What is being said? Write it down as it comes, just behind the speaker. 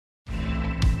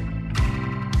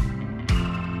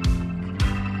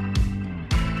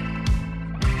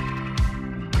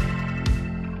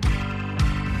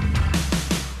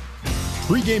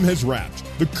pregame has wrapped.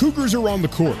 The Cougars are on the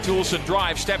court. Toolson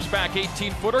drives, steps back,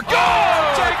 18-footer.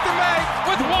 Go! Take the make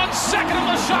with 1 second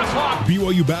on the shot clock.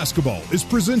 BYU basketball is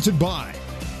presented by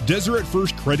Deseret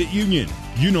First Credit Union.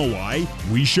 You know why,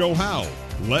 we show how.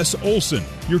 Les Olson,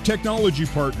 your technology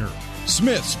partner.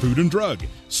 Smith's Food and Drug.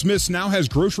 Smith's now has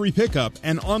grocery pickup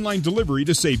and online delivery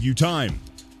to save you time.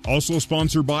 Also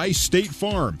sponsored by State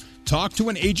Farm. Talk to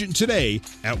an agent today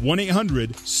at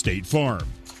 1-800-STATE-FARM.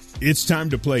 It's time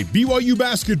to play BYU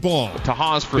basketball. To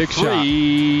Haas for Big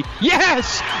three. Shot.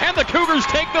 Yes! And the Cougars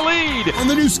take the lead. On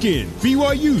the new skin,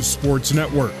 BYU Sports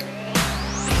Network.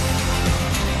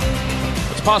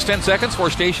 Let's pause 10 seconds for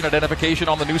station identification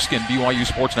on the new skin, BYU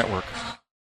Sports Network.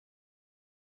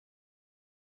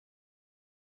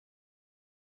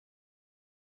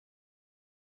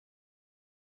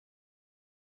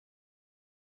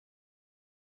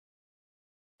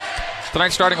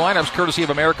 Tonight's starting lineups courtesy of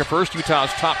America First, Utah's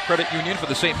top credit union for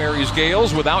the St. Mary's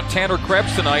Gales. Without Tanner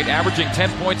Krebs tonight, averaging 10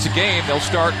 points a game, they'll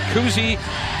start Kuzi,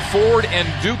 Ford, and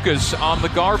Dukas on the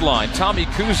guard line. Tommy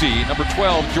Kuzi, number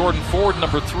 12, Jordan Ford,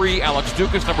 number 3, Alex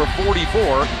Dukas, number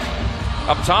 44.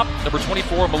 Up top, number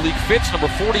 24, Malik Fitz, number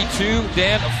 42,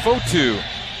 Dan Fotu.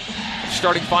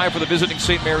 Starting five for the visiting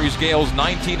St. Mary's Gales,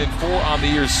 19-4 on the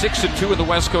year, 6-2 in the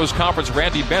West Coast Conference.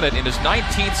 Randy Bennett, in his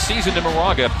 19th season in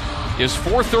Moraga, is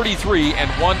 .433 and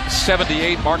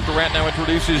 178. Mark Durant now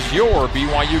introduces your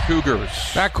BYU Cougars.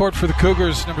 Backcourt for the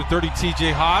Cougars, number 30,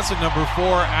 TJ Haas, and number 4,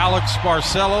 Alex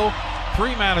Barcelo.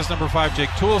 Three-man is number 5, Jake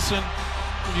Toolson.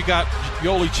 You got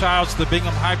Yoli Childs, the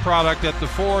Bingham High product, at the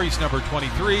 4. He's number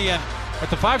 23. And at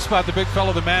the 5 spot, the big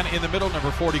fellow, the man in the middle, number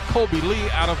 40, Colby Lee,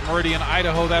 out of Meridian,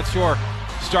 Idaho. That's your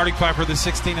starting five for the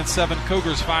 16-7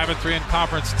 Cougars, 5-3 in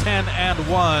conference,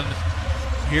 10-1.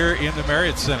 Here in the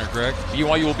Marriott Center, Greg.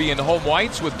 BYU will be in home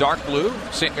whites with dark blue.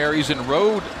 St. Mary's in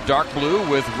road dark blue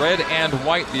with red and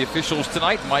white. The officials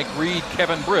tonight, Mike Reed,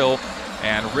 Kevin Brill,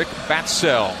 and Rick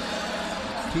Batsell.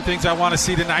 Two things I want to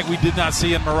see tonight we did not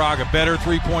see in Moraga. Better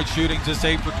three-point shooting, just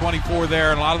 8 for 24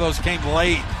 there, and a lot of those came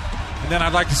late. And then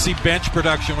I'd like to see bench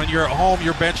production. When you're at home,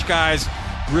 your bench guys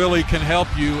really can help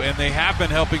you, and they have been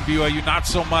helping BYU, not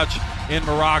so much in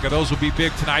Moraga. Those will be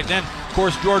big tonight. And then, of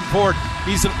course, Jordan Ford,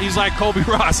 he's like Colby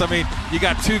Ross. I mean, you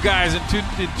got two guys in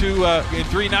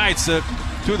 3 nights, two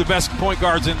of the best point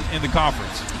guards in the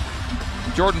conference.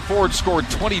 Jordan Ford scored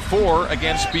 24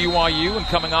 against BYU and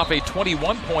coming off a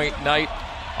 21-point night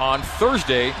on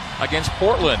Thursday against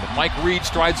Portland. Mike Reed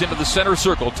strides into the center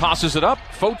circle, tosses it up.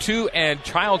 Fotu and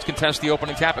Childs contest the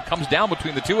opening tap. It comes down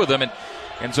between the two of them and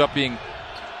ends up being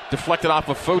deflected off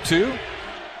of Fotu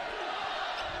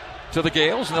to the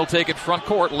Gales, and they'll take it front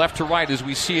court, left to right as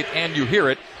we see it and you hear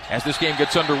it as this game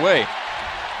gets underway.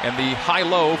 And the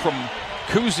high-low from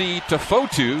Kuzi to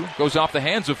Fotu goes off the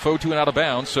hands of Fotu and out of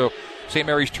bounds, so St.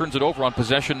 Mary's turns it over on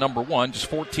possession number 1, just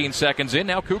 14 seconds in.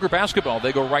 Now Cougar basketball.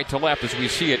 They go right to left as we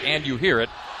see it and you hear it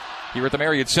here at the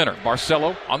Marriott Center.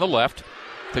 Barcelo on the left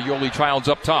to Yoli Childs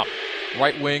up top.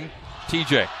 Right wing,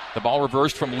 TJ. The ball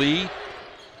reversed from Lee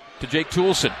to Jake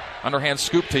Toolson. Underhand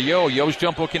scoop to Yo. Yo's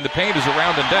jump hook in the paint is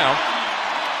around and down.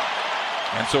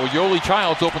 And so Yoli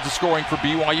Childs opens the scoring for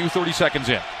BYU 30 seconds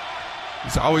in.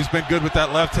 He's always been good with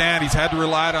that left hand. He's had to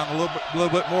rely on a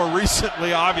little bit more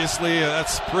recently, obviously.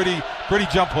 That's pretty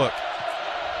jump hook.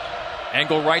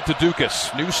 Angle right to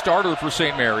Dukas. New starter for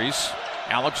St. Mary's.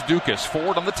 Alex Dukas.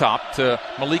 Forward on the top to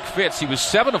Malik Fitz. He was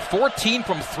 7 of 14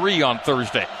 from 3 on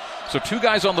Thursday. So two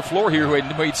guys on the floor here who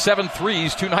had made 7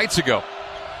 threes 2 nights ago.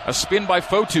 A spin by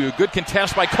Fotu. Good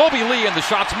contest by Colby Lee, and the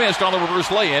shot's missed on the reverse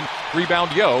lay-in.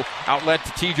 Rebound Yo. Outlet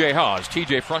to TJ Haas.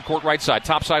 TJ front court right side.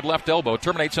 Top side left elbow.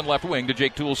 Terminates in left wing to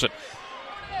Jake Toolson.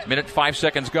 Minute 5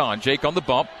 seconds gone. Jake on the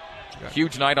bump.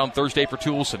 Huge night on Thursday for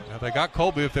Toolson. Yeah, they got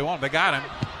Colby if they want. They got him.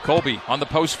 Colby on the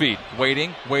post feed.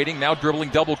 Waiting. Now dribbling.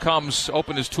 Double comes.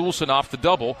 Open is Toolson off the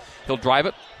double. He'll drive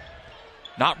it.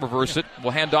 Not reverse it.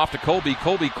 We'll hand off to Colby.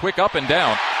 Colby quick up and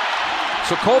down.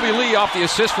 So Colby Lee off the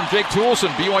assist from Jake Toolson.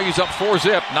 BYU's up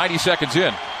 4-zip, 90 seconds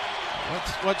in.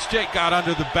 Once Jake got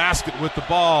under the basket with the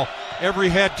ball, every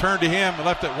head turned to him and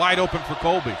left it wide open for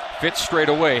Colby. Fitz straight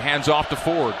away, hands off to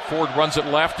Ford. Ford runs it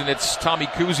left, and it's Tommy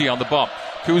Kuzi on the bump.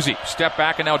 Kuzi, step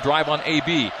back and now drive on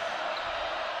AB.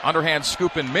 Underhand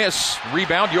scoop and miss.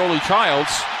 Rebound, Yoli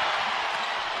Childs.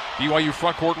 BYU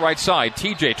front court right side.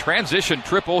 TJ, transition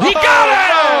triple. He got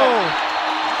it!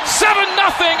 7-0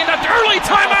 in an early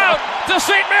timeout to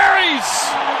St. Mary's.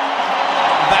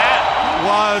 That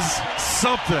was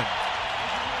something.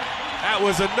 That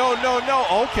was a no.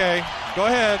 Okay, go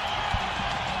ahead.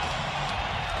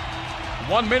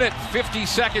 1 minute, 50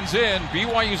 seconds in.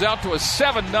 BYU's out to a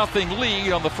 7-0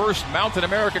 lead on the first Mountain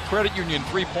America Credit Union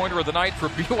three-pointer of the night for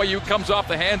BYU. Comes off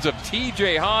the hands of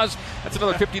TJ Haws. That's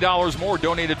another $50 more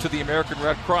donated to the American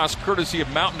Red Cross, courtesy of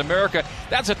Mountain America.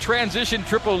 That's a transition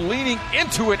triple, leaning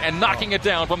into it and knocking it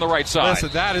down from the right side. Listen,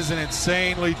 that is an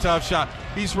insanely tough shot.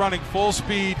 He's running full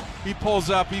speed. He pulls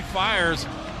up. He fires.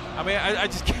 I mean, I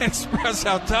just can't express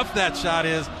how tough that shot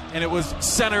is, and it was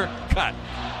center cut.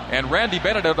 And Randy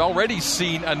Bennett had already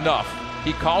seen enough.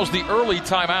 He calls the early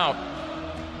timeout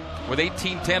with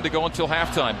 18:10 to go until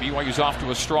halftime. BYU's off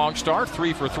to a strong start,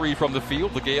 3 for 3 from the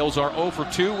field. The Gales are 0 for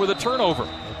 2 with a turnover.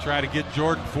 We'll try to get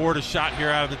Jordan Ford a shot here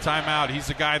out of the timeout. He's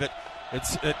the guy that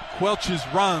quelches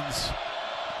runs.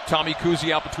 Tommy Kuhse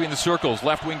out between the circles,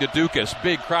 left wing to Dukas.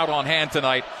 Big crowd on hand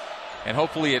tonight, and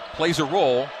hopefully it plays a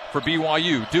role for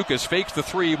BYU. Dukas fakes the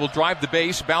three, will drive the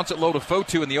base, bounce it low to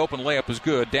Fotu, and the open layup is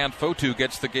good. Dan Fotu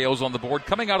gets the Gales on the board,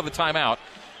 coming out of the timeout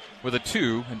with a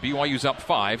 2, and BYU's up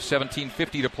 5,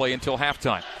 17:50 to play until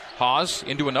halftime. Haws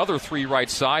into another 3 right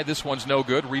side. This one's no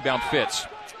good. Rebound Fitz.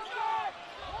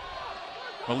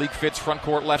 Malik Fitz front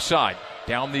court left side.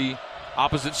 Down the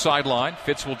opposite sideline.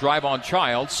 Fitz will drive on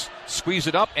Childs, squeeze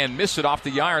it up and miss it off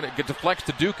the iron. It deflects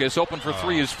to Dukas. Open for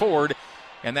 3 is Ford,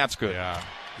 and that's good. Yeah,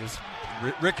 this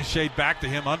ricocheted back to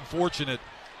him. Unfortunate.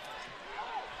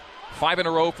 5 in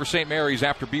a row for St. Mary's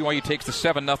after BYU takes the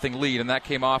 7-0 lead, and that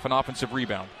came off an offensive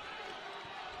rebound.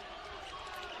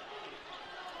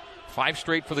 5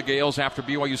 straight for the Gales after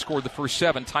BYU scored the first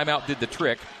 7. Timeout did the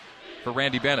trick for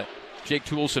Randy Bennett. Jake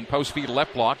Toolson post feed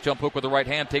left block. Jump hook with the right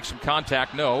hand. Takes some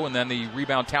contact. No. And then the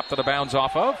rebound tapped out of bounds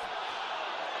off of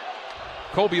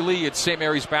Colby Lee. At St.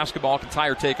 Mary's basketball can tie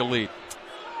or take a lead.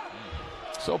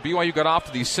 So BYU got off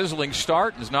to the sizzling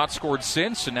start, has not scored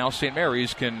since, and now St.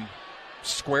 Mary's can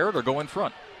square it or go in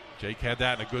front. Jake had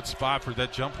that in a good spot for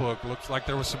that jump hook. Looks like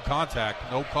there was some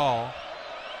contact. No call.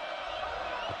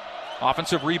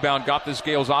 Offensive rebound got this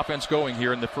Gales offense going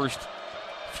here in the first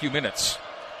few minutes.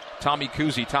 Tommy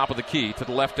Kuhse, top of the key, to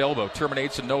the left elbow.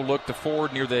 Terminates a no-look to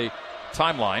Ford near the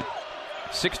timeline.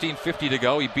 16:50 to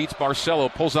go. He beats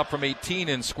Barcelo, pulls up from 18,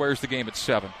 and squares the game at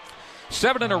 7.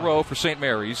 7 in a row for St.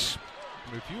 Mary's.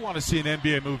 If you want to see an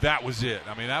NBA move, that was it.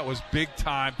 I mean, that was big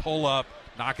time, pull up,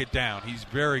 knock it down. He's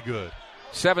very good.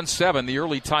 7-7, the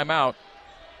early timeout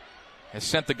has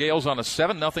sent the Gales on a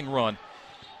 7-0 run.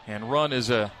 And run is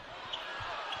a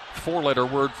 4-letter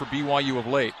word for BYU of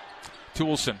late.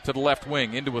 Toolson to the left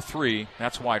wing, into a 3.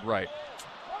 That's wide right.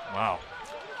 Wow.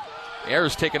 Air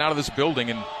is taken out of this building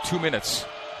in 2 minutes.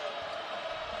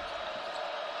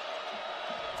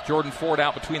 Jordan Ford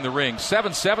out between the rings.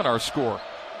 7-7 our score.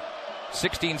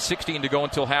 16-16 to go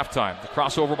until halftime. The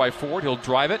crossover by Ford. He'll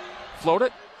drive it, float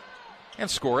it,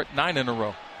 and score it. 9 in a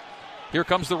row. Here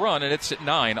comes the run, and it's at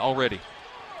 9 already.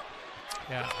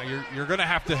 Yeah, you're going to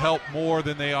have to help more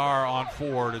than they are on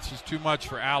Ford. It's just too much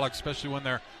for Alex, especially when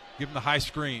they're giving the high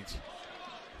screens.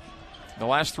 The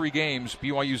last 3 games,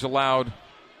 BYU's allowed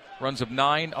runs of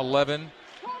 9, 11,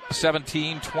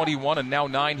 17, 21, and now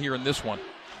 9 here in this one.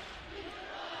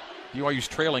 BYU's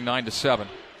trailing 9-7.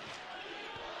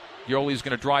 Yoli's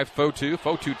going to drive Fotu.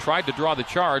 Fotu tried to draw the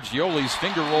charge. Yoli's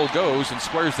finger roll goes and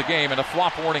squares the game, and a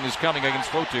flop warning is coming against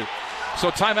Fotu.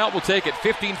 So timeout will take it.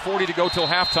 15:40 to go till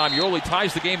halftime. Yoli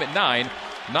ties the game at 9.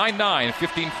 9-9,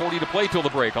 15:40 to play till the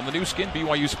break on the new skin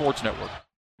BYU Sports Network.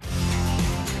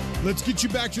 Let's get you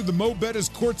back to the Mo Betta's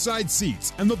courtside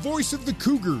seats and the voice of the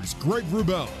Cougars, Greg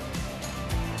Wrubell.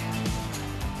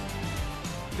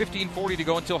 15:40 to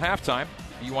go until halftime.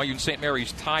 BYU and St.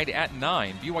 Mary's tied at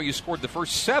 9. BYU scored the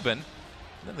first 7. And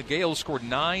then the Gales scored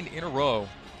 9 in a row.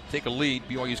 Take a lead.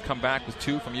 BYU's come back with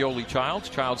 2 from Yoli Childs.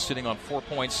 Childs sitting on 4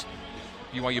 points.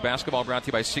 BYU basketball brought to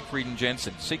you by Siegfried and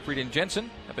Jensen. Siegfried and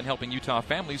Jensen have been helping Utah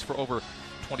families for over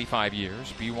 25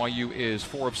 years. BYU is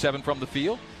 4 of 7 from the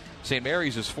field. St.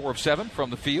 Mary's is 4 of 7 from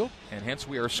the field. And hence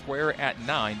we are square at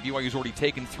 9. BYU's already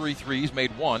taken 3 threes,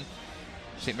 made 1.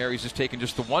 St. Mary's has taken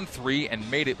just the 1 3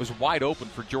 and made it was wide open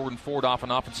for Jordan Ford off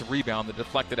an offensive rebound that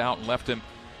deflected out and left him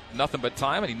nothing but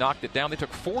time, and he knocked it down. They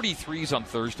took 43s on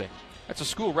Thursday. That's a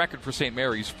school record for St.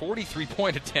 Mary's,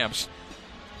 43-point attempts,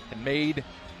 and made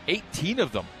 18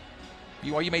 of them.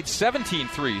 BYU made 17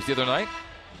 threes the other night,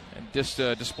 and just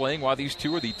displaying why these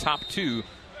two are the top 2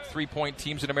 3-point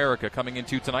teams in America coming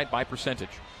into tonight by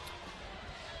percentage.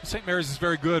 St. Mary's is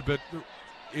very good, but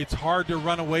it's hard to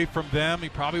run away from them. You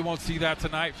probably won't see that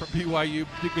tonight from BYU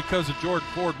because of Jordan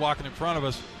Ford walking in front of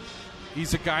us.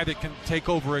 He's a guy that can take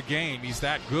over a game. He's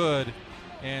that good,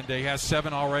 and he has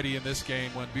 7 already in this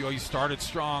game. When BYU started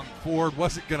strong, Ford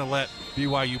wasn't going to let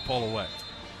BYU pull away.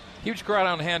 Huge crowd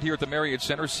on hand here at the Marriott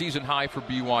Center. Season high for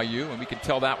BYU, and we can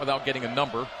tell that without getting a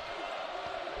number.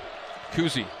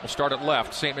 Kuzi will start at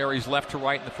left. St. Mary's left to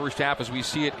right in the first half as we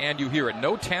see it and you hear it.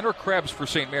 No Tanner Krebs for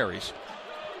St. Mary's.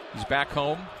 He's back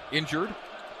home, injured.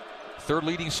 Third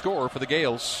leading scorer for the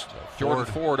Gales. Jordan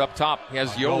Ford up top. He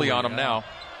has Yoli on him now.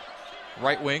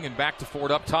 Right wing and back to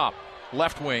Ford up top.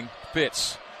 Left wing,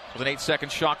 Fitz with an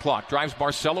 8-second shot clock. Drives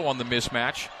Barcelo on the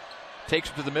mismatch. Takes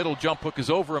him to the middle. Jump hook is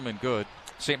over him and good.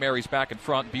 St. Mary's back in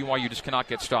front. BYU just cannot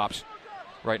get stops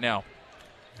right now.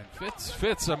 And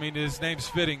Fitz, I mean, his name's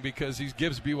fitting because he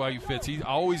gives BYU fits. He's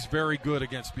always very good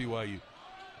against BYU.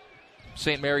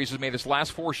 St. Mary's has made his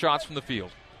last 4 shots from the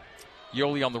field.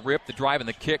 Yoli on the rip, the drive and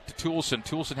the kick to Toulson.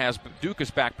 Toulson has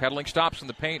Dukas backpedaling, stops in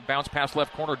the paint, bounce past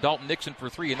left corner. Dalton Nixon for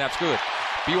 3, and that's good.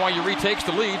 BYU retakes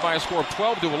the lead by a score of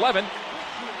 12-11.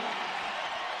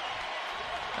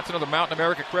 That's another Mountain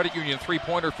America Credit Union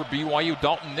 3-pointer for BYU.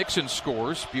 Dalton Nixon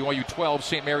scores. BYU 12,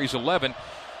 St. Mary's 11.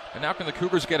 And now can the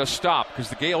Cougars get a stop because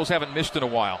the Gales haven't missed in a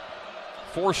while.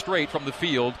 4 straight from the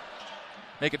field.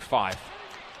 Make it 5.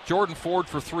 Jordan Ford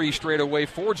for 3 straight away.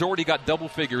 Ford's already got double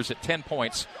figures at 10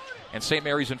 points. And St.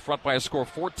 Mary's in front by a score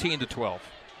of 14-12.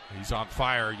 He's on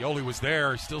fire. Yoli was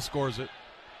there. He still scores it.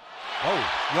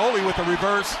 Oh, Yoli with the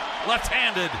reverse.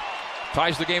 Left-handed.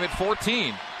 Ties the game at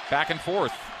 14. Back and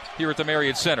forth here at the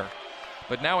Marriott Center.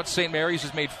 But now it's St. Mary's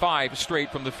has made 5 straight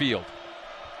from the field.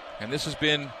 And this has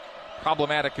been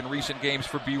problematic in recent games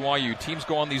for BYU. Teams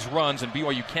go on these runs and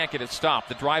BYU can't get it stopped.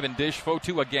 The drive and dish.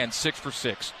 Fotu again, 6 for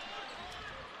 6.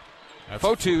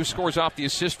 Fotu scores off the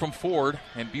assist from Ford,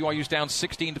 and BYU's down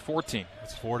 16-14.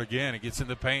 That's Ford again. He gets in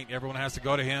the paint. Everyone has to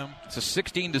go to him. It's a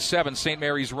 16-7 St.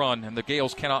 Mary's run, and the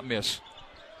Gales cannot miss.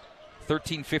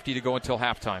 13:50 to go until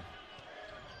halftime.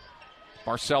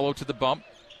 Barcelo to the bump.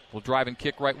 Will drive and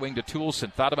kick right wing to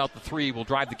Toulson. Thought about the 3. Will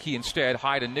drive the key instead.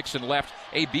 Hyde and Nixon left.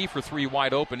 AB for 3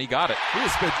 wide open. He got it. He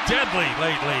has been deadly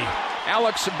lately.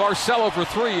 Alex Barcelo for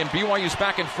 3, and BYU's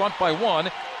back in front by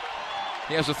 1.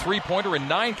 He has a 3-pointer in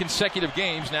 9 consecutive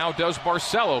games now, does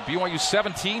Barcelo. BYU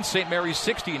 17, St. Mary's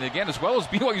 16. Again, as well as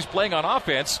BYU's playing on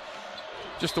offense,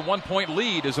 just a 1-point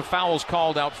lead as a foul is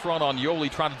called out front on Yoli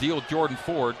trying to deal with Jordan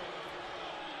Ford.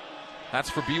 That's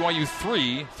for BYU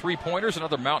 3-pointers,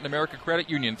 another Mountain America Credit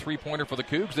Union 3-pointer for the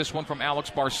Cougs. This one from Alex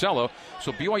Barcelo.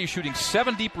 So BYU shooting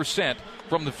 70%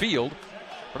 from the field,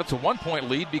 but it's a 1-point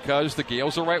lead because the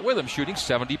Gales are right with them, shooting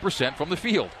 70% from the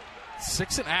field.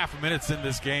 6.5 minutes in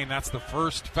this game. That's the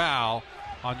first foul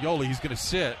on Yoli. He's going to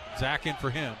sit. Zach in for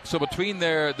him. So between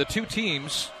the two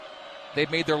teams,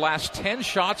 they've made their last 10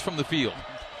 shots from the field.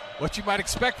 What you might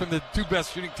expect from the 2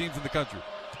 best shooting teams in the country.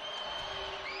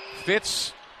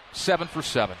 Fitz, 7 for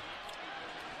 7.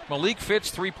 Malik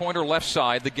Fitz, 3-pointer left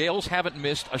side. The Gales haven't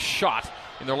missed a shot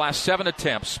in their last 7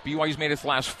 attempts. BYU's made its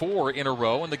last 4 in a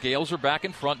row, and the Gales are back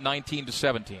in front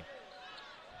 19-17.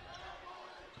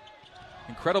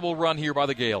 Incredible run here by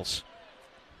the Gales.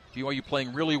 BYU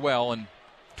playing really well and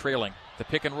trailing. The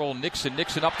pick and roll, Nixon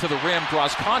up to the rim,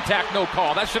 draws contact, no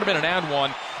call. That should have been an and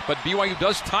one, but BYU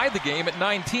does tie the game at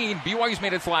 19. BYU's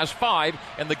made its last 5,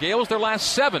 and the Gales their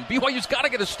last 7. BYU's got to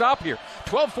get a stop here.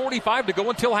 12:45 to go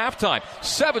until halftime.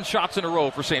 7 shots in a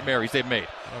row for St. Mary's they've made.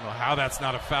 I don't know how that's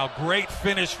not a foul. Great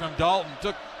finish from Dalton.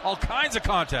 Took all kinds of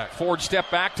contact. Ford stepped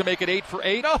back to make it 8 for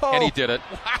 8, no. And he did it.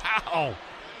 Wow.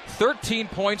 13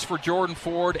 points for Jordan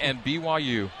Ford and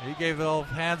BYU. He gave the old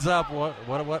hands up.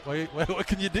 What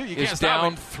can you do? You can't stop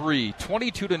down it. 3,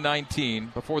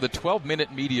 22-19 before the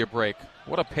 12-minute media break.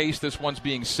 What a pace this one's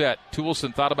being set.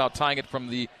 Toulson thought about tying it from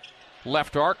the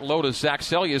left arc. Low to Zach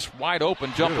Sellius, wide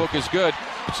open. Jump hook is good.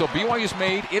 So BYU's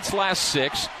made its last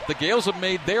 6. The Gales have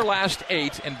made their last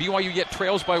 8, and BYU yet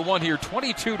trails by 1 here,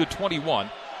 22-21.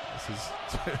 This is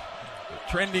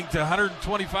trending to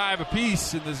 125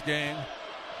 apiece in this game.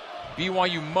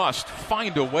 BYU must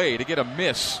find a way to get a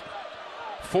miss.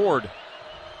 Ford.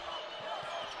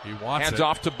 He wants Hands it.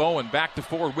 off to Bowen. Back to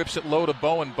Ford. Whips it low to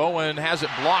Bowen. Bowen has it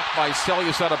blocked by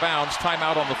Sellius out of bounds.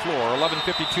 Timeout on the floor.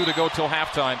 11:52 to go till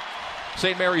halftime.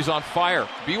 St. Mary's on fire.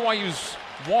 BYU's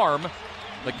warm.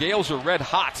 The Gales are red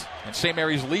hot. And St.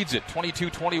 Mary's leads it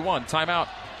 22-21. Timeout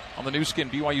on the new skin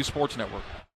BYU Sports Network.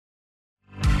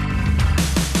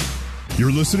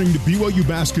 You're listening to BYU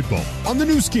Basketball on the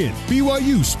new skin,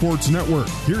 BYU Sports Network.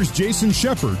 Here's Jason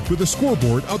Shepard with a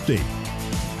scoreboard update.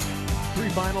 3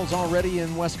 finals already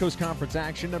in West Coast Conference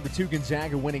action. Number 2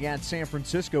 Gonzaga winning at San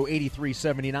Francisco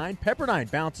 83-79. Pepperdine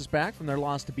bounces back from their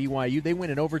loss to BYU. They win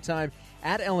in overtime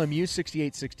at LMU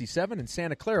 68-67. And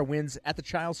Santa Clara wins at the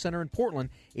Chiles Center in Portland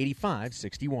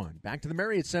 85-61. Back to the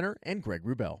Marriott Center and Greg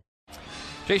Wrubell.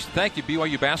 Jason, thank you.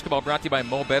 BYU basketball brought to you by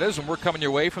Mo Betta's, and we're coming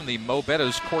your way from the Mo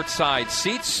Betta's courtside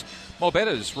seats. Mo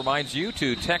Betta's reminds you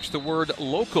to text the word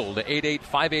local to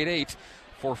 88588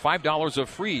 for $5 of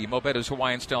free Mo Betta's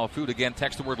Hawaiian-style food. Again,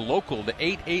 text the word local to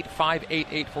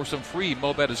 88588 for some free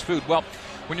Mo Betta's food. Well,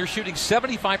 when you're shooting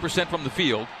 75% from the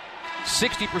field,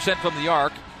 60% from the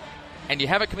arc, and you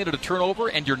haven't committed a turnover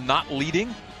and you're not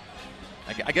leading,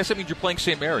 I guess that means you're playing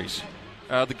St. Mary's.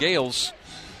 The Gales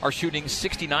are shooting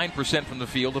 69% from the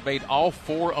field, have made all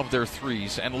 4 of their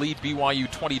threes, and lead BYU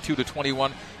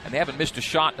 22-21, and they haven't missed a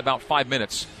shot in about 5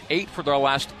 minutes. 8 for their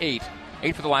last 8.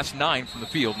 8 for the last 9 from the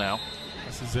field now.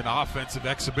 This is an offensive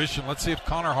exhibition. Let's see if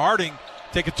Connor Harding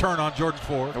take a turn on Jordan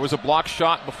Ford. There was a block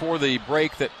shot before the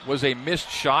break that was a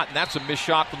missed shot, and that's a missed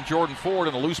shot from Jordan Ford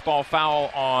and a loose ball foul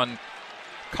on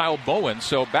Kyle Bowen.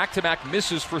 So back-to-back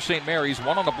misses for St. Mary's,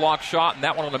 one on a block shot and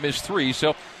that one on a missed 3.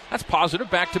 So that's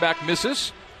positive, back-to-back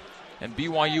misses. And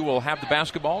BYU will have the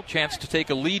basketball, chance to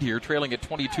take a lead here, trailing at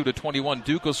 22-21.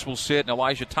 Dukas will sit, and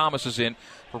Elijah Thomas is in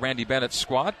for Randy Bennett's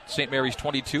squad. St. Mary's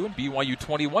 22 and BYU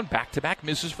 21. Back-to-back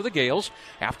misses for the Gales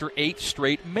after 8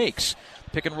 straight makes.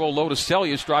 Pick and roll low to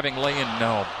Celius, driving lay-in,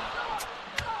 no.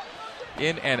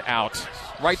 In and out.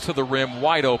 Right to the rim,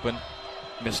 wide open.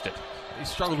 Missed it. He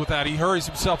struggled with that. He hurries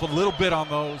himself a little bit on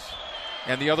those.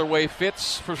 And the other way,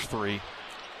 Fitz for 3.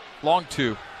 Long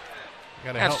 2.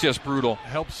 That's just brutal.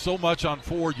 Helps so much on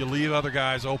Ford. You leave other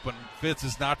guys open. Fitz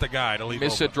is not the guy to leave open.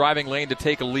 Miss a driving lane to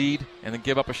take a lead and then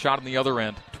give up a shot on the other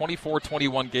end.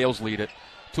 24-21, Gales lead it.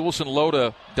 Toulson low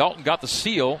to Dalton, got the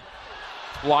seal.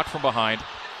 Blocked from behind.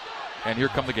 And here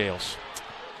come the Gales.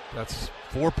 That's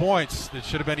 4 points. That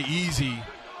should have been easy.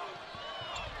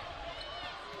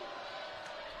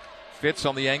 Fitz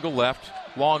on the angle left.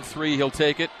 Long 3, he'll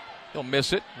take it. He'll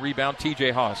miss it. Rebound,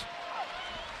 TJ Haas.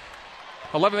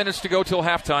 11 minutes to go till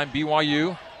halftime.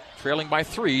 BYU trailing by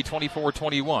 3,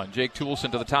 24-21. Jake Toulson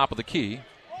to the top of the key.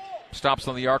 Stops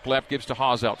on the arc left, gives to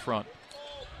Haas out front.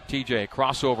 TJ,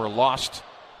 crossover, lost.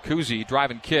 Kuzi,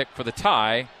 drive and kick for the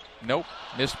tie. Nope,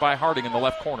 missed by Harding in the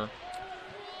left corner.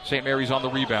 St. Mary's on the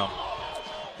rebound.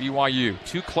 BYU,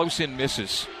 2 close-in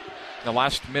misses in the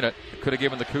last minute. It could have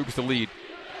given the Cougs the lead.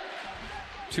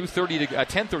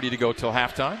 10:30 to go till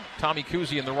halftime. Tommy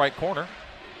Kuzi in the right corner.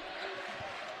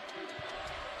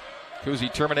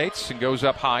 Kuzi terminates and goes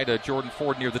up high to Jordan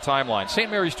Ford near the timeline. St.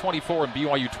 Mary's 24 and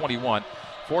BYU 21.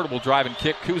 Ford will drive and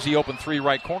kick. Kuzi open 3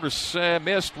 right corners.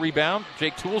 Missed. Rebound.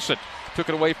 Jake Toulson took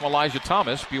it away from Elijah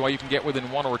Thomas. BYU can get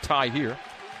within 1 or a tie here.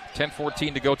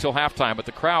 10:14 to go till halftime. But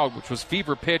the crowd, which was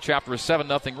fever pitch after a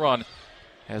 7-0 run,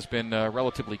 has been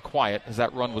relatively quiet as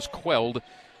that run was quelled.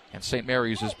 And St.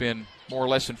 Mary's has been more or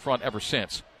less in front ever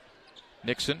since.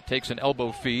 Nixon takes an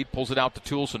elbow feed, pulls it out to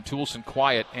Toulson. Toulson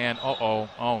quiet, and oh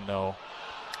no.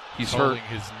 He's holding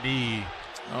hurt. His knee.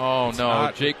 Oh, it's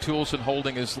no. Jake Toulson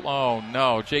holding his,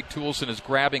 Jake Toulson is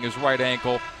grabbing his right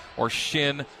ankle or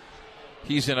shin.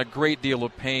 He's in a great deal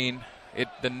of pain.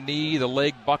 The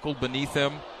leg buckled beneath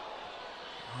him.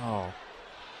 Oh,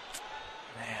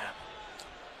 man.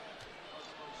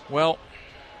 Well,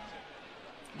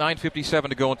 9:57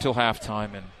 to go until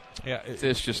halftime, and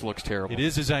this just looks terrible. It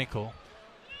is his ankle.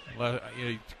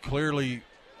 He clearly,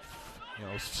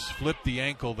 flipped the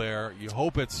ankle there. You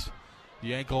hope it's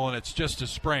the ankle and it's just a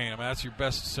sprain. I mean, that's your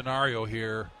best scenario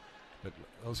here. But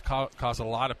those cause a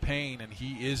lot of pain, and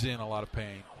he is in a lot of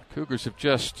pain. The Cougars have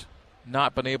just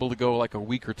not been able to go like a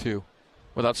week or 2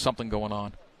 without something going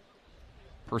on,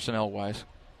 personnel-wise.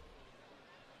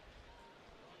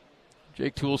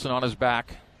 Jake Toulson on his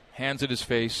back, hands at his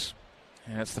face,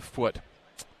 and it's the foot.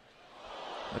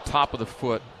 The top of the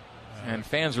foot. And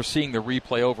fans are seeing the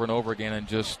replay over and over again and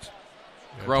just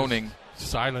groaning.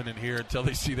 Just silent in here until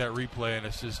they see that replay, and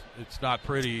it's not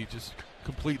pretty. He just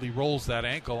completely rolls that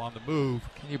ankle on the move.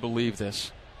 Can you believe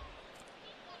this?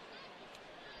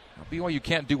 BYU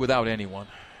can't do without anyone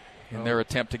in their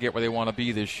attempt to get where they want to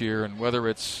be this year, and whether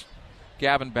it's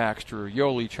Gavin Baxter,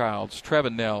 Yoli Childs,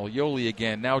 Trevin Nell, Yoli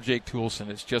again, now Jake Toulson,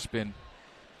 it's just been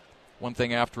one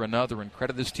thing after another, and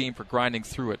credit this team for grinding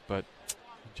through it, but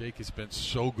Jake has been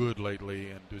so good lately,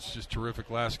 and was just terrific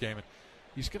last game. And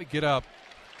he's going to get up.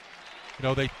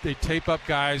 They tape up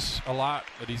guys a lot,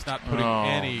 but he's not putting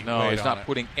any weight on it. He's not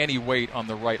putting any weight on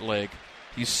the right leg.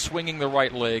 He's swinging the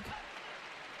right leg.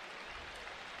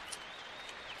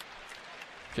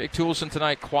 Jake Toulson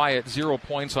tonight quiet, 0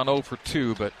 points on 0 for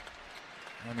 2, but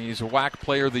he's a WAC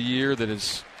player of the year that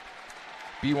is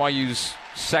BYU's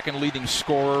second leading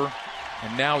scorer,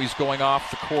 and now he's going off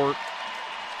the court.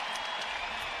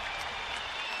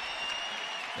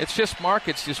 It's just, Mark,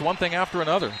 it's just one thing after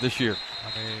another this year.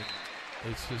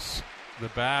 It's just the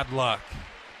bad luck.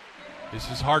 it's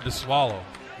just hard to swallow,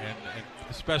 and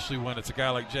especially when it's a guy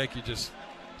like Jake.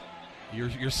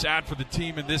 You're sad for the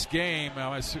team in this game.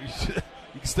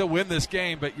 You can still win this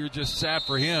game, but you're just sad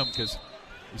for him because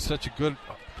he's such a good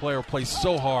player, plays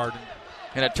so hard.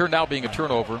 And it turned out being a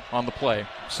turnover on the play.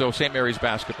 So St. Mary's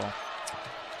basketball.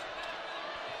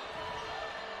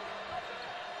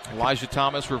 Elijah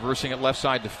Thomas reversing it left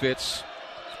side to Fitz.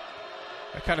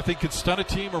 I kind of think could stun a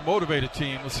team or motivate a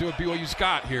team. Let's see what BYU's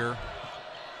got here.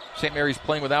 St. Mary's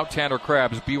playing without Tanner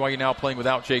Krabs. BYU now playing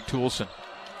without Jake Toolson.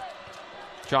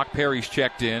 Jock Perry's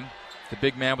checked in. The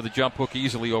big man with a jump hook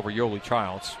easily over Yoli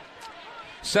Childs.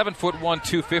 7'1",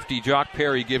 250. Jock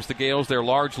Perry gives the Gales their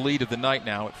large lead of the night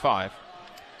now at 5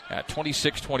 at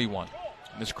 26-21.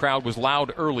 This crowd was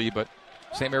loud early, but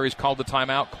St. Mary's called the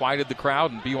timeout, quieted the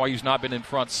crowd, and BYU's not been in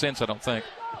front since, I don't think.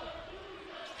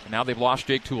 And now they've lost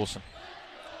Jake Toolson.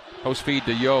 Post feed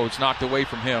to Yo. It's knocked away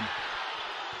from him.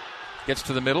 Gets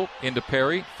to the middle, into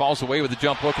Perry, falls away with the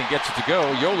jump hook and gets it to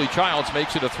go. Yoli Childs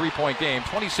makes it a 3-point game.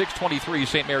 26-23,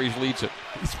 St. Mary's leads it.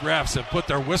 These refs have put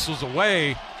their whistles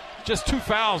away. Just 2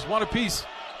 fouls, 1 apiece.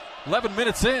 11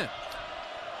 minutes in.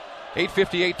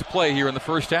 8:58 to play here in the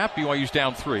first half. BYU's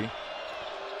down 3.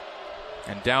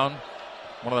 And down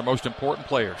one of their most important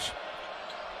players.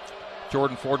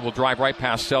 Jordan Ford will drive right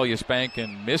past Celius Bank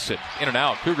and miss it. In and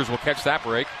out. Cougars will catch that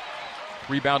break.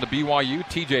 Rebound to BYU.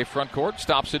 TJ front court.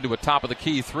 Stops into a top of the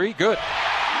key 3. Good.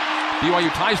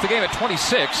 BYU ties the game at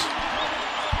 26.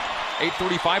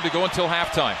 8:35 to go until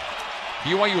halftime.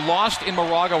 BYU lost in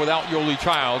Moraga without Yoli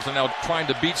Childs and now trying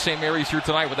to beat St. Mary's here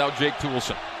tonight without Jake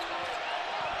Toolson.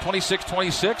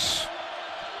 26-26.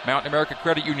 Mountain America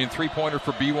Credit Union 3-pointer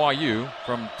for BYU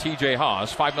from TJ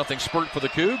Haas. 5-0 spurt for the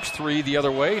Cougs. 3 the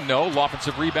other way. No.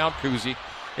 Offensive rebound, Kuzi.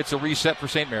 It's a reset for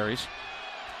St. Mary's.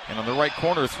 And on the right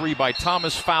corner, 3 by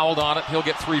Thomas, fouled on it. He'll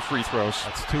get 3 free throws.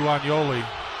 That's 2 on Yoli.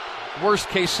 Worst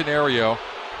case scenario,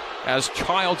 as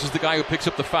Childs is the guy who picks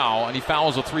up the foul, and he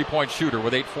fouls a 3-point shooter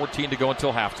with 8:14 to go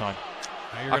until halftime.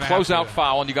 A closeout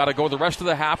foul, and you got to go the rest of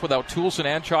the half without Toolson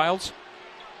and Childs.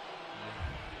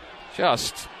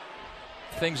 Just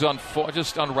things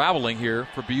just unraveling here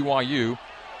for BYU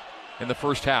in the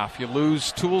first half. You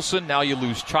lose Toolson, now you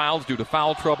lose Childs due to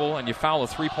foul trouble, and you foul a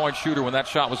 3-point shooter when that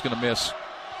shot was going to miss.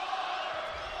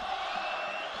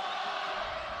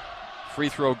 Free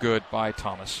throw good by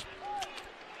Thomas.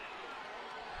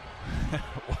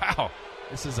 Wow,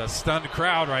 this is a stunned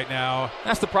crowd right now.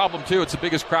 That's the problem, too. It's the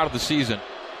biggest crowd of the season.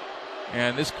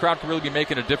 And this crowd can really be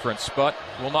making a difference, but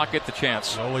will not get the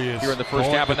chance here in the first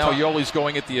half. And now Yoli's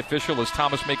going at the official as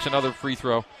Thomas makes another free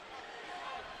throw.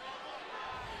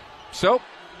 So,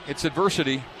 it's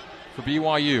adversity for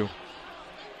BYU.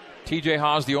 TJ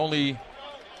Haas, the only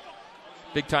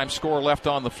big-time scorer left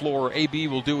on the floor. AB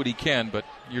will do what he can, but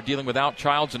you're dealing without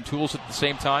Childs and Tools at the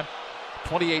same time.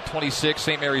 28-26,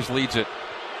 St. Mary's leads it.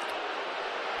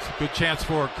 It's a good chance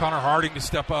for Connor Harding to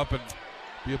step up and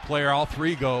be a player. All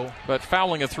 3 go. But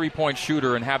fouling a 3-point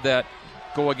shooter and have that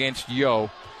go against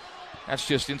Yo, that's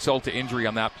just insult to injury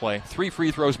on that play. 3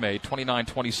 free throws made,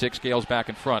 29-26, Gales back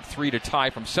in front. 3 to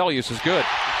tie from Celius is good.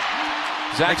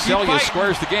 Zach Celius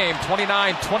squares the game,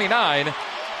 29-29,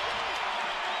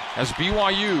 as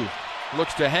BYU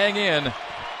looks to hang in,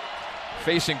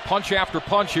 facing punch after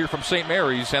punch here from St.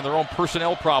 Mary's and their own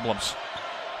personnel problems.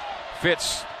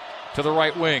 Fitz to the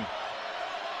right wing.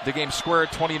 The game square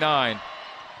at 29.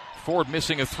 Ford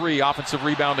missing a 3. Offensive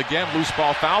rebound again. Loose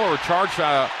ball foul or a charge,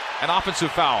 an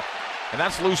offensive foul. And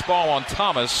that's loose ball on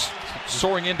Thomas.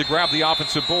 Soaring in to grab the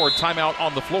offensive board. Timeout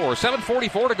on the floor.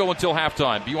 7:44 to go until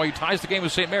halftime. BYU ties the game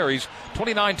with St. Mary's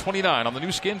 29-29 on the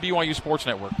new skin BYU Sports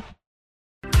Network.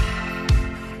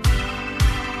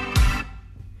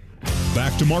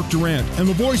 Back to Mark Durrant and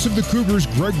the voice of the Cougars,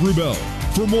 Greg Wrubell,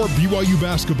 for more BYU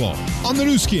basketball on the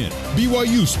new skin,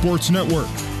 BYU Sports Network.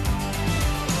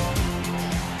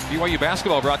 BYU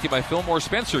basketball brought to you by Fillmore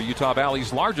Spencer, Utah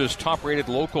Valley's largest top-rated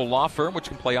local law firm, which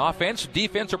can play offense,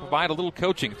 defense, or provide a little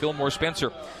coaching. Fillmore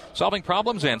Spencer, solving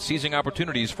problems and seizing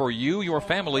opportunities for you, your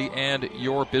family, and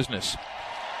your business.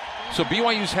 So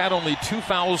BYU's had only 2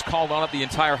 fouls called on it the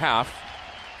entire half.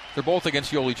 They're both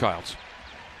against Yoli Childs.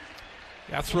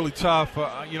 That's really tough.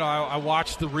 I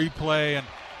watched the replay, and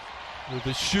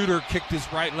the shooter kicked his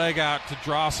right leg out to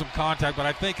draw some contact, but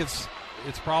I think it's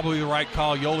probably the right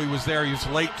call. Yoli was there. He was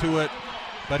late to it,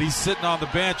 but he's sitting on the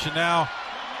bench, and now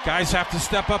guys have to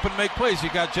step up and make plays. You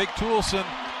got Jake Toolson.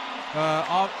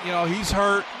 He's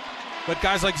hurt, but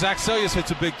guys like Zach Celius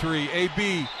hits a big 3.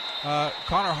 AB,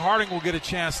 Connor Harding will get a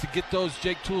chance to get those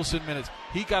Jake Toolson minutes.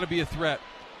 He got to be a threat.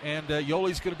 and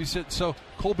Yoli's going to be sitting. So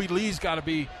Colby Lee's got to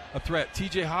be a threat.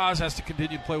 TJ Haas has to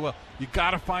continue to play well. You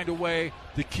got to find a way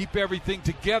to keep everything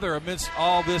together amidst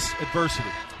all this adversity.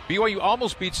 BYU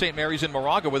almost beat St. Mary's in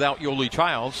Moraga without Yoli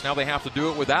Childs. Now they have to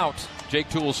do it without Jake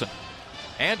Toolson.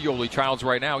 And Yoli Childs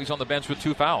right now, he's on the bench with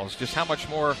 2 fouls. Just how much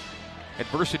more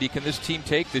adversity can this team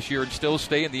take this year and still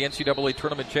stay in the NCAA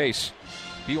tournament chase?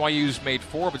 BYU's made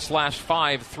 4 of its last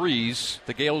 5 threes.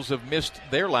 The Gales have missed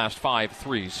their last 5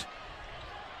 threes.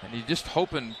 And you just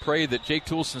hope and pray that Jake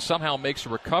Toolson somehow makes a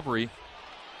recovery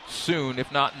soon,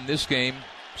 if not in this game,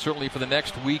 certainly for the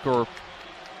next week or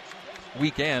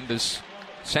weekend, as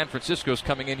San Francisco's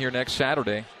coming in here next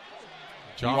Saturday.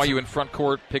 BYU in front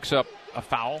court picks up a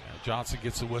foul. Johnson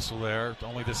gets a whistle there.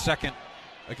 Only the second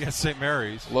against St.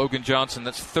 Mary's. Logan Johnson,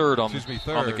 that's third on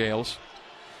the Gales.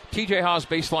 TJ Haas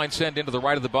baseline send into the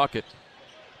right of the bucket.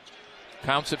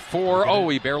 Counts at 4. Oh,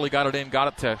 he barely got it in. Got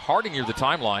it to Harding near the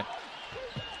timeline.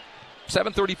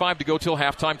 7:35 to go till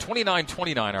halftime.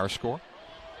 29-29 our score.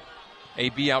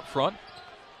 AB out front.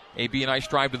 AB a nice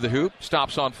drive to the hoop.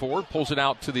 Stops on forward. Pulls it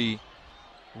out to the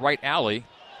right alley.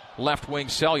 Left wing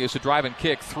Sellius, a drive and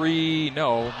kick. 3,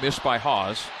 no. Missed by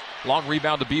Haas. Long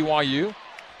rebound to BYU.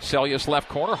 Sellius left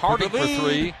corner. Harding for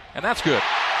 3. And that's good.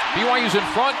 BYU's in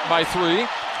front by 3.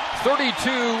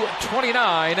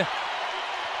 32-29.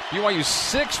 BYU's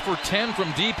 6 for 10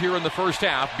 from deep here in the first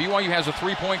half. BYU has a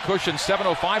 3-point cushion.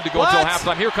 7:05 to go until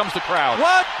halftime. Here comes the crowd.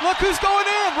 What? Look who's going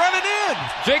in, running in.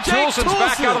 Jake Toolson's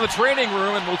back out of the training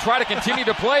room and will try to continue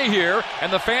to play here,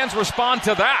 and the fans respond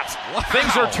to that. Wow.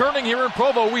 Things are turning here in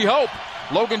Provo, we hope.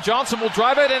 Logan Johnson will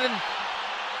drive it, and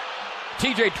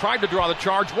TJ tried to draw the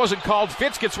charge, wasn't called.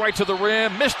 Fitz gets right to the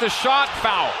rim, missed the shot,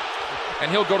 foul.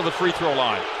 And he'll go to the free throw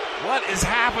line. What is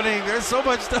happening? There's so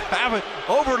much to happen.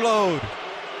 Overload.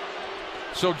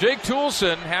 So Jake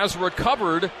Toolson has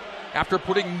recovered after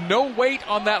putting no weight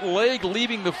on that leg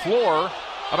leaving the floor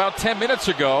about 10 minutes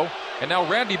ago. And now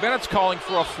Randy Bennett's calling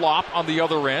for a flop on the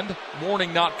other end.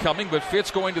 Warning not coming, but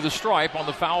Fitz going to the stripe on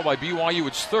the foul by BYU.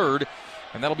 It's third,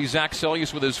 and that'll be Zach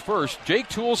Sellius with his first. Jake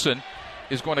Toolson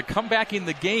is going to come back in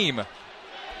the game.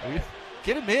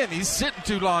 Get him in. He's sitting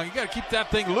too long. You got to keep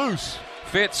that thing loose.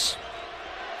 Fitz,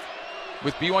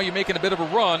 with BYU making a bit of a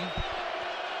run,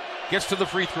 gets to the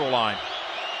free throw line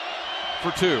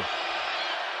for 2.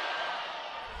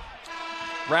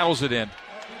 Rattles it in.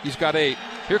 He's got 8.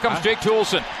 Here comes Jake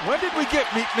Toolson. When did we get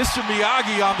Mr.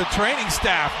 Miyagi on the training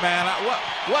staff, man?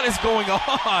 What is going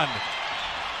on?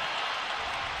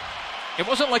 It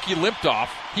wasn't like he limped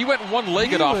off. He went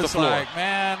one-legged off the floor. Like,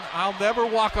 man, I'll never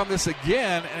walk on this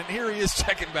again. And here he is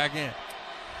checking back in.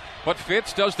 But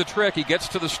Fitz does the trick. He gets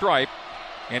to the stripe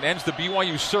and ends the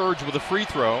BYU surge with a free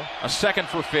throw. A second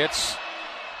for Fitz.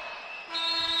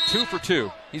 2 for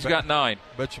 2. He's got 9.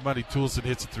 Bet you money Toolson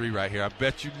hits a 3 right here. I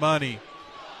bet you money.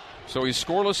 So he's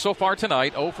scoreless so far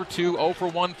tonight. 0 for 2, 0 for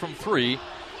 1 from 3.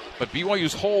 But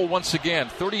BYU's whole once again.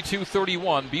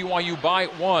 32-31. BYU by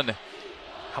 1.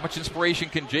 How much inspiration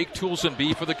can Jake Toolson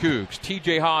be for the Cougs?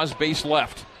 TJ Haas, base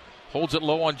left. Holds it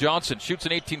low on Johnson. Shoots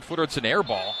an 18-footer. It's an air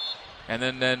ball. And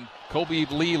then Colby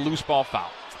Lee, loose ball foul.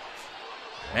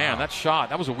 Man, that shot.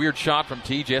 That was a weird shot from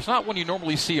TJ. It's not one you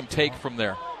normally see him take from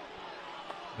there.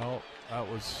 No, that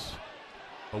was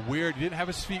a weird. He didn't have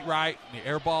his feet right, and he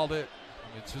airballed it.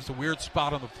 It's just a weird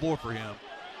spot on the floor for him.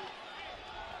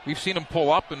 We've seen him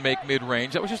pull up and make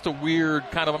mid-range. That was just a weird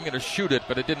kind of, I'm going to shoot it,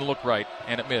 but it didn't look right,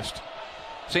 and it missed.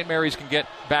 St. Mary's can get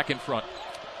back in front.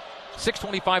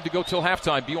 6:25 to go till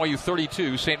halftime. BYU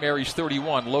 32, St. Mary's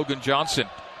 31. Logan Johnson,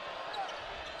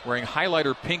 wearing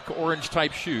highlighter pink-orange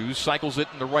type shoes, cycles it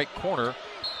in the right corner,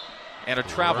 and a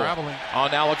travel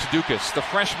on Alex Dukas. The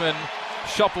freshman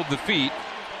shuffled the feet.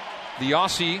 The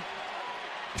Aussie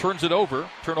turns it over.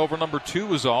 Turnover number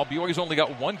 2 is all. BYU's only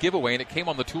got 1 giveaway, and it came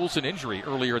on the Toolson injury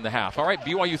earlier in the half. All right,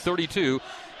 BYU 32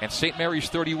 and St. Mary's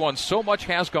 31. So much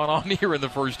has gone on here in the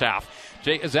first half.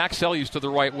 Zach Sellius to the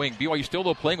right wing. BYU still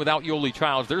though playing without Yoli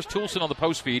Childs. There's Toolson on the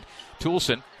post feed.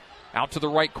 Toolson out to the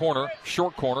right corner,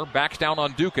 short corner, backs down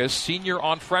on Dukas. Senior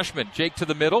on freshman. Jake to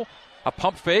the middle. A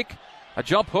pump fake. A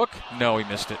jump hook. No, he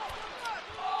missed it.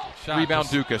 Shot. Rebound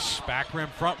Dukas. Back rim,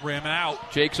 front rim,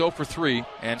 out. Jake's 0 for 3,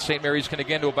 and St. Mary's can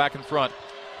again go back in front.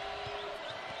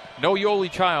 No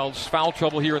Yoli Childs. Foul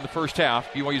trouble here in the first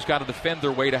half. BYU's got to defend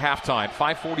their way to halftime.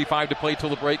 5:45 to play till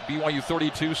the break. BYU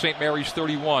 32, St. Mary's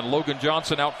 31. Logan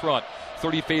Johnson out front.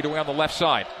 30 fadeaway on the left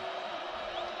side.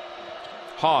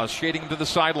 Haas shading him to the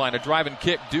sideline. A drive and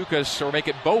kick. Dukas, or make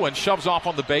it Bowen, shoves off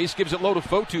on the base. Gives it low to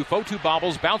Fotu. Fotu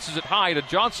bobbles. Bounces it high to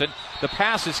Johnson. The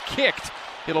pass is kicked.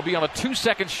 It'll be on a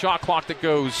 2-second shot clock that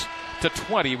goes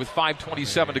 20 with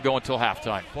 5:27 to go until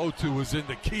halftime. Fotu was in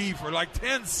the key for like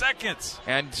 10 seconds.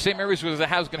 And St. Mary's was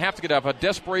going to have to get up a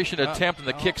desperation attempt, and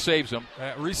the kick saves them.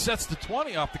 Resets to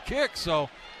 20 off the kick, so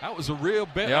that was a real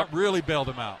that really bailed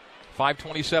him out.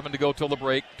 5:27 to go till the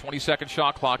break. 20-second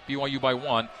shot clock. BYU by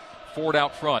 1. Ford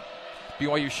out front.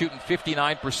 BYU shooting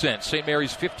 59%. St.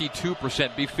 Mary's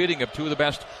 52%, befitting of two of the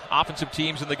best offensive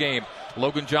teams in the game.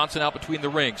 Logan Johnson out between the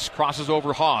rings. Crosses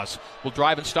over Haas. Will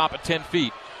drive and stop at 10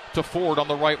 feet. To Ford on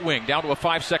the right wing. Down to a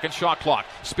 5-second shot clock.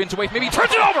 Spins away. Maybe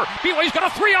turns it over. BYU's got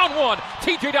a 3-on-1.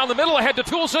 TJ down the middle. Ahead to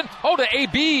Toulson. To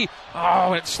AB.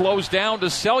 And it slows down to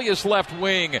Selja's left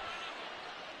wing.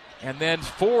 And then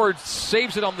Ford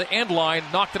saves it on the end line,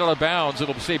 knocked it out of bounds.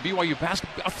 It'll say BYU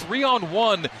basketball, a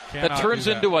 3-on-1 that turns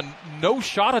into a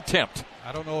no-shot attempt.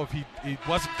 I don't know if he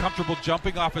wasn't comfortable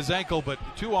jumping off his ankle, but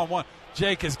 2-on-1.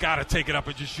 Jake has got to take it up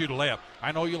and just shoot a layup.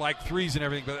 I know you like threes and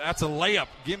everything, but that's a layup.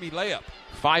 Give me layup.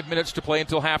 5 minutes to play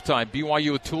until halftime.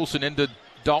 BYU with Toulson into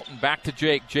Dalton, back to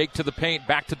Jake. Jake to the paint,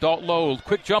 back to Dalton Lowe.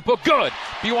 Quick jump hook, good.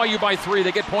 BYU by 3.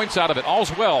 They get points out of it.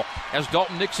 All's well as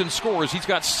Dalton Nixon scores. He's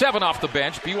got 7 off the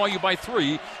bench. BYU by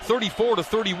 3,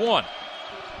 34-31.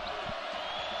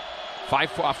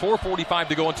 4:45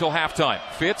 to go until halftime.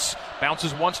 Fitz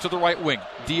bounces once to the right wing.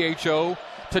 DHO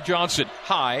to Johnson.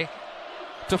 High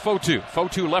to Fotu.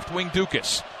 Fotu left wing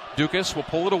Dukas. Dukas will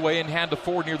pull it away and hand to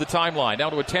Ford near the timeline.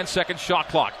 Down to a 10-second shot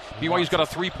clock. BYU's got a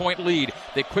 3-point lead.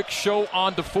 They quick show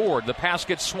on to Ford. The pass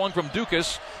gets swung from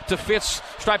Dukas to Fitz.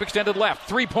 Stripe extended left.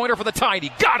 3-pointer for the Tide.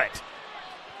 He got it!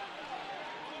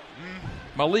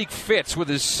 Malik Fitz with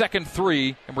his second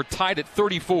 3, and we're tied at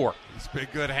 34. He's been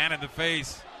good. Hand in the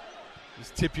face.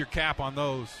 Just tip your cap on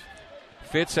those.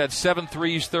 Fitz had 7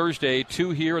 threes Thursday,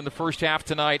 2 here in the first half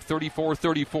tonight,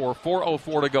 34-34,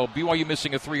 4:04 to go. BYU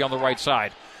missing a 3 on the right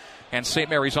side. And St.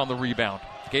 Mary's on the rebound.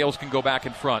 Gales can go back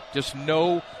in front. Just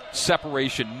no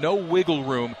separation, no wiggle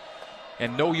room,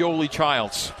 and no Yoli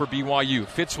Childs for BYU.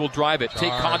 Fitz will drive it,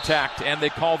 take contact, and they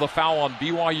call the foul on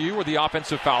BYU or the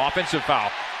offensive foul? Offensive foul.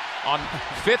 On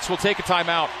Fitz will take a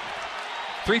timeout.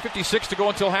 3:56 to go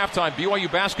until halftime.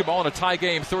 BYU basketball in a tie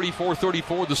game,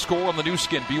 34-34, the score on the new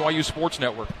skin, BYU Sports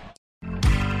Network.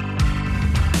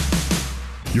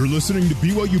 You're listening to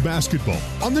BYU basketball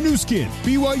on the new skin,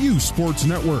 BYU Sports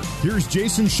Network. Here's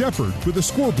Jason Shepard with a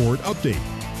scoreboard update.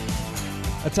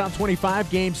 A top 25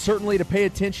 game certainly to pay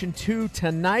attention to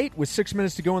tonight with 6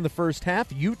 minutes to go in the first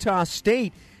half. Utah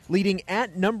State leading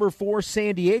at number 4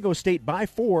 San Diego State by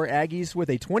 4. Aggies with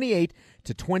a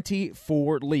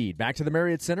 28-24 lead. Back to the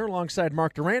Marriott Center alongside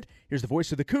Mark Durant. Here's the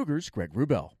voice of the Cougars, Greg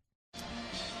Wrubell.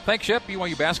 Thanks, Shep.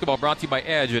 BYU basketball brought to you by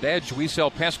Edge. At Edge, we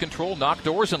sell pest control, knock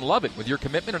doors, and love it. With your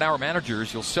commitment and our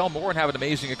managers, you'll sell more and have an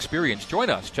amazing experience. Join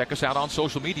us. Check us out on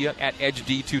social media at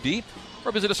EdgeD2D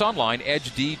or visit us online,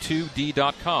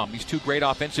 edged2d.com. These two great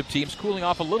offensive teams cooling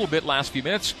off a little bit last few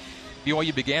minutes.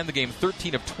 BYU began the game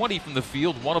 13 of 20 from the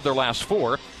field, 1 of their last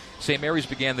 4. St. Mary's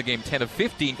began the game 10 of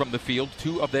 15 from the field,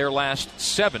 2 of their last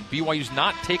 7. BYU's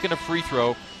not taken a free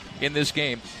throw in this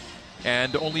game.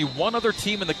 And only one other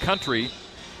team in the country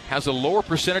has a lower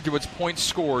percentage of its points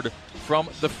scored from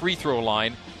the free throw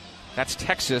line. That's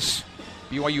Texas.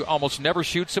 BYU almost never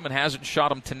shoots them and hasn't shot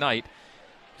them tonight.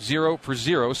 0 for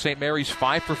 0. St. Mary's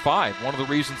 5 for 5. One of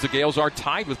the reasons the Gales are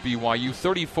tied with BYU,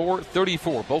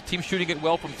 34-34. Both teams shooting it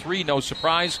well from 3, no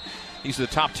surprise. These are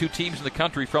the top 2 teams in the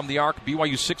country from the arc.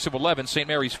 BYU 6 of 11, St.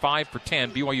 Mary's 5 for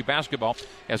 10. BYU basketball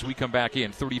as we come back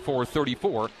in,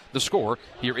 34-34. The score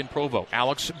here in Provo.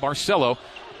 Alex Barcelo,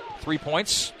 3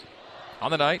 points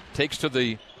on the night, takes to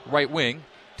the right wing,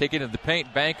 take it into the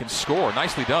paint, bank, and score.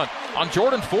 Nicely done. On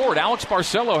Jordan Ford, Alex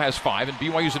Barcelo has 5, and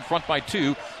BYU's in front by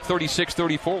 2,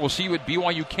 36-34. We'll see what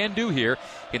BYU can do here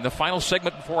in the final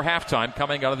segment before halftime,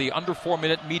 coming out of the under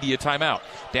 4-minute media timeout.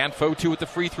 Dan Fotu at the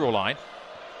free throw line.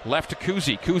 Left to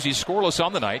Kuzi. Kuzi scoreless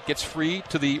on the night. Gets free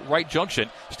to the right junction.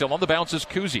 Still on the bounce is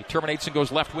Kuzi. Terminates and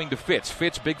goes left wing to Fitz.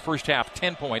 Fitz, big first half,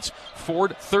 10 points.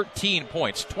 Ford, 13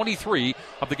 points. 23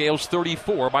 of the Gales'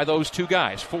 34 by those two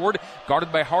guys. Ford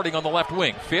guarded by Harding on the left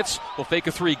wing. Fitz will fake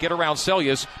a 3, get around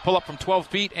Selja's, pull up from 12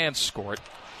 feet, and score it.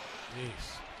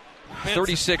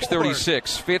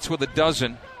 36-36. Fitz with a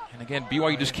dozen. And again,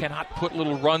 BYU just cannot put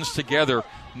little runs together.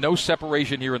 No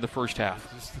separation here in the first half.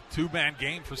 Just a 2-man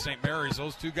game for St. Mary's.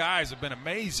 Those two guys have been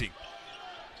amazing.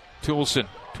 Toulson,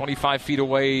 25 feet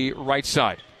away, right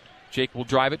side. Jake will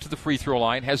drive it to the free throw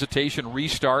line. Hesitation,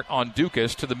 restart on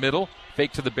Dukas to the middle.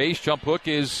 Fake to the base. Jump hook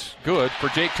is good for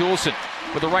Jake Toulson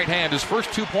with the right hand. His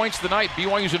first 2 points of the night.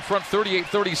 BYU's in front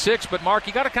 38-36. But, Mark,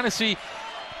 you got to kind of see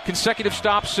consecutive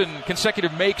stops and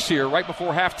consecutive makes here right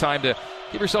before halftime to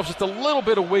give yourselves just a little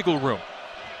bit of wiggle room.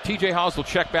 TJ Haas will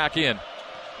check back in.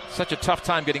 Such a tough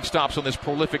time getting stops on this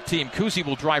prolific team. Kuzi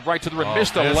will drive right to the rim.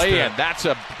 Missed a lay-in. That's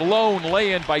a blown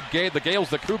lay-in by the Gales.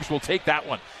 The Cougs will take that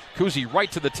one. Kuzi right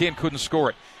to the tin, couldn't score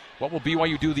it. What will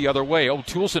BYU do the other way?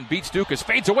 Toulson beats Dukas,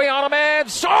 fades away on him, and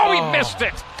he missed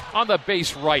it on the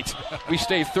base right. We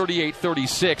stay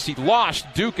 38-36. He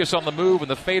lost Dukas on the move,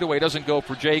 and the fadeaway doesn't go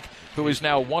for Jake, who is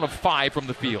now 1 of 5 from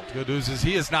the field. Good news is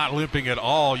he is not limping at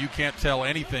all. You can't tell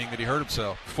anything that he hurt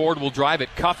himself. Ford will drive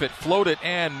it, cuff it, float it,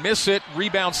 and miss it.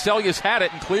 Rebound, Sellius had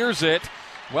it and clears it.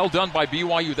 Well done by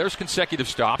BYU. There's consecutive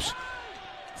stops.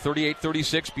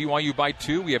 38-36, BYU by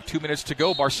 2. We have 2 minutes to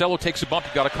go. Barcelo takes a bump.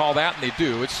 You got to call that, and they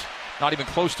do. It's not even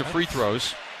close to free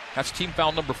throws. That's team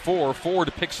foul number 4.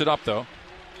 Ford picks it up, though.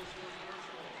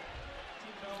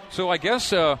 So I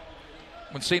guess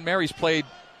when St. Mary's played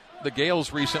the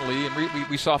Gales recently, and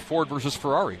we saw Ford versus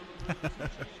Ferrari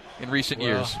in recent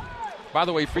years. By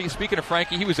the way, speaking of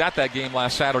Frankie, he was at that game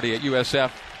last Saturday at USF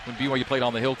when BYU played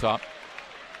on the Hilltop.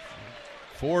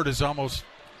 Ford is almost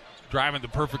driving the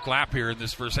perfect lap here in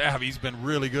this first half. He's been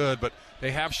really good, but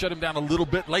they have shut him down a little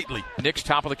bit lately. Nick's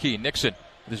top of the key. Nixon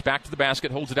with his back to the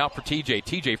basket, holds it out for TJ.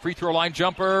 TJ, free throw line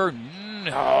jumper.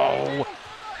 No.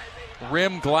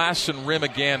 Rim, glass, and rim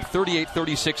again.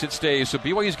 38-36 it stays. So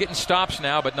BYU's getting stops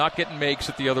now, but not getting makes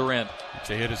at the other end.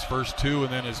 They hit his first 2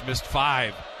 and then has missed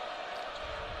 5.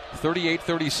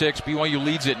 38-36, BYU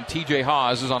leads it, and TJ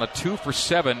Haas is on a 2 for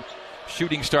 7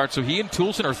 shooting start. So he and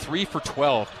Toulson are 3 for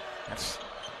 12. That's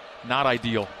not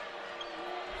ideal.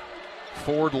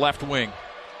 Ford left wing.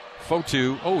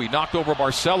 Fotu. He knocked over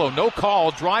Barcelo. No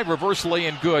call. Drive, reverse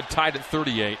lay-in good. Tied at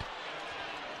 38.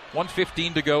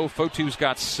 1:15 to go. Fotu's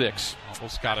got 6.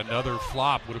 Almost got another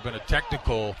flop. Would have been a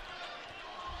technical.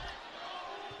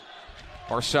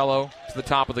 Barcelo to the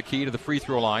top of the key to the free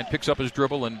throw line. Picks up his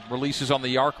dribble and releases on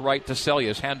the arc right to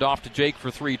Sellius. Hand off to Jake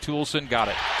for 3. Toulson got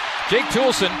it. Jake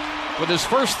Toulson with his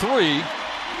first 3.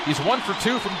 He's 1 for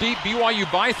 2 from deep.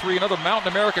 BYU by 3. Another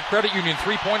Mountain America Credit Union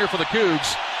 3-pointer for the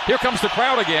Cougs. Here comes the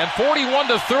crowd again.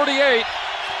 41-38.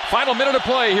 Final minute of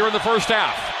play here in the first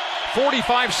half.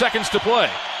 45 seconds to play.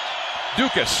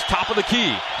 Dukas, top of the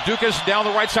key. Dukas down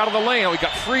the right side of the lane. He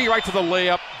got free right to the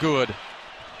layup. Good.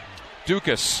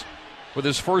 Dukas with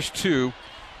his first 2.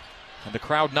 And the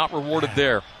crowd not rewarded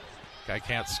there. Guy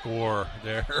can't score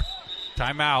there.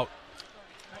 Timeout.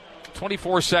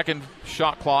 24-second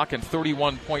shot clock and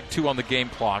 31.2 on the game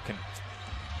clock. And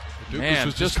Dukas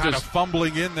was just kind of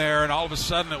fumbling in there, and all of a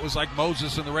sudden it was like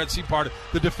Moses in the Red Sea part.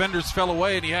 The defenders fell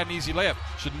away, and he had an easy layup.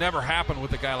 Should never happen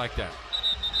with a guy like that.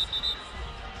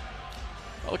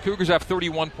 Well, the Cougars have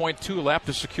 31.2 left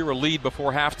to secure a lead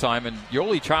before halftime, and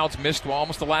Yoli Childs missed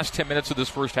almost the last 10 minutes of this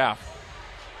first half.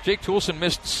 Jake Toulson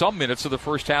missed some minutes of the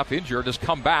first half injured, has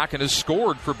come back and has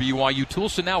scored for BYU.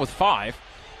 Toulson now with 5.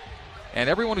 And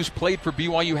everyone who's played for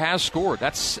BYU has scored.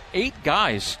 That's 8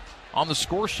 guys on the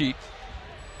score sheet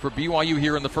for BYU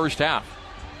here in the first half.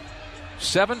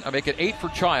 7, I make it 8 for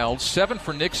Childs, 7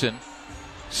 for Nixon,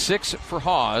 6 for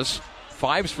Haas,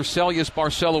 5s for Sellius,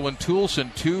 Barcelo, and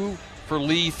Toulson, 2 for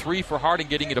Lee, 3 for Harding,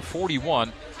 getting it to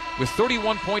 41. With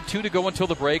 31.2 to go until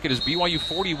the break, it is BYU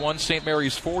 41, St.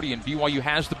 Mary's 40, and BYU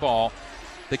has the ball.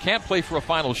 They can't play for a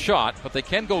final shot, but they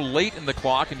can go late in the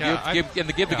clock and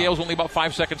give the Gales only about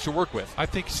 5 seconds to work with. I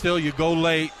think still you go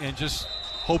late and just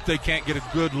hope they can't get a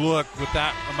good look with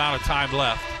that amount of time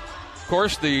left. Of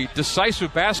course, the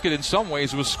decisive basket in some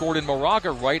ways was scored in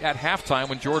Moraga right at halftime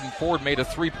when Jordan Ford made a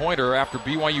 3-pointer after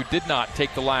BYU did not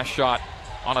take the last shot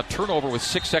on a turnover with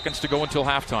 6 seconds to go until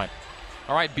halftime.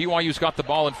 All right, BYU's got the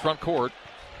ball in front court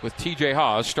with TJ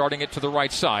Haas starting it to the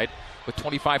right side with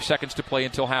 25 seconds to play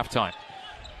until halftime.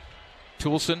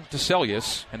 Toulson to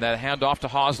Sellius, and that handoff to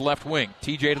Haas left wing.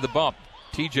 TJ to the bump.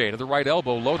 TJ to the right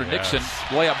elbow. Low to Nixon.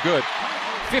 Layup good.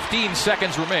 15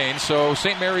 seconds remain, so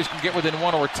St. Mary's can get within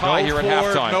 1 or tie here at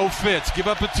halftime. No Fitz. Give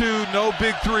up a 2. No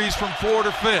big threes from Ford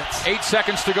or Fitz. 8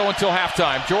 seconds to go until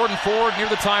halftime. Jordan Ford near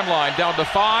the timeline. Down to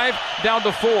 5, down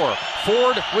to 4.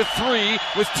 Ford with 3,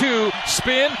 with 2.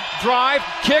 Spin, drive,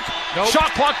 kick. Nope.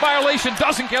 Shot clock violation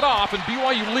doesn't get off, and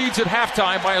BYU leads at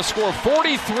halftime by a score of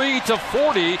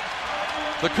 43-40.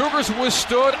 The Cougars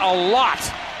withstood a lot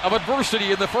of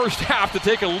adversity in the first half to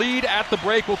take a lead at the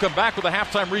break. We'll come back with a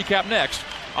halftime recap next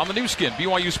on the new skin,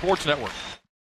 BYU Sports Network.